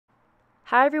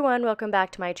Hi everyone, welcome back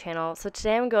to my channel. So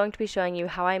today I'm going to be showing you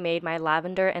how I made my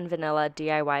lavender and vanilla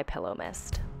DIY pillow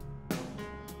mist.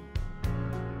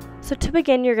 So to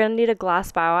begin, you're going to need a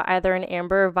glass vial, either an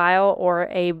amber vial or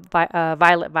a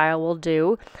violet vial will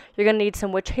do. You're going to need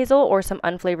some witch hazel or some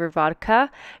unflavored vodka.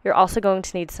 You're also going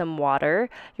to need some water.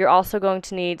 You're also going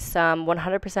to need some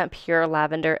 100% pure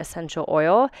lavender essential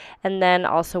oil, and then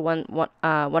also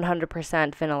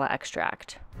 100% vanilla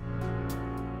extract.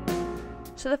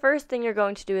 So the first thing you're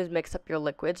going to do is mix up your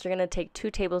liquids. You're going to take 2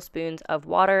 tablespoons of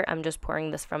water. I'm just pouring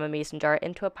this from a mason jar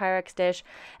into a Pyrex dish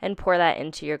and pour that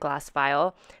into your glass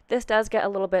vial. This does get a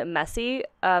little bit messy,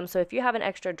 so if you have an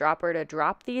extra dropper to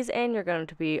drop these in, you're going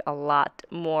to be a lot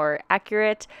more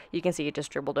accurate. You can see it just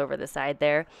dribbled over the side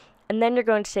there. And then you're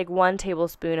going to take 1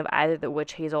 tablespoon of either the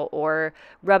witch hazel or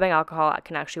rubbing alcohol,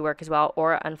 can actually work as well,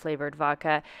 or unflavored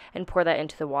vodka, and pour that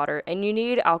into the water. And you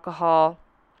need alcohol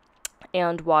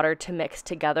and water to mix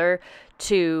together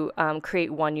to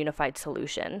create one unified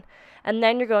solution. And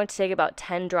then you're going to take about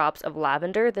 10 drops of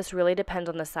lavender. This really depends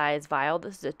on the size vial.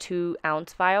 This is a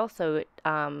 2-ounce vial, so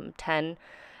 10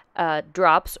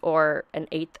 drops, or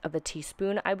 1/8 of a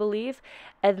teaspoon, I believe.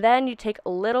 And then you take a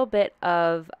little bit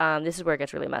of, this is where it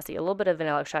gets really messy, a little bit of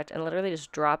vanilla extract, and literally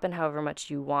just drop in however much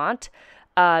you want.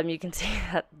 You can see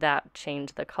that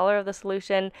changed the color of the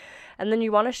solution. And then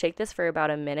you want to shake this for about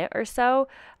a minute or so,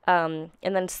 and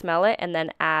then smell it, and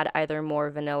then add either more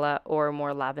vanilla or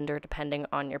more lavender depending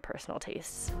on your personal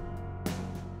tastes.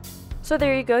 So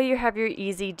there you go, you have your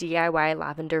easy DIY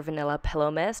lavender vanilla pillow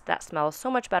mist that smells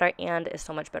so much better and is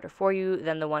so much better for you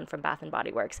than the one from Bath &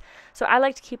 Body Works. So I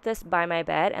like to keep this by my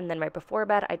bed, and then right before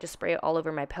bed I just spray it all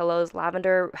over my pillows.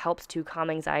 Lavender helps to calm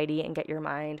anxiety and get your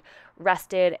mind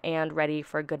rested and ready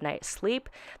for a good night's sleep.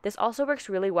 This also works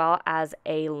really well as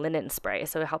a linen spray,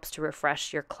 so it helps to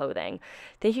refresh your clothing.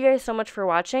 Thank you guys so much for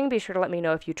watching. Be sure to let me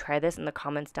know if you try this in the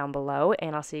comments down below,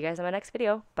 and I'll see you guys in my next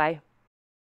video. Bye.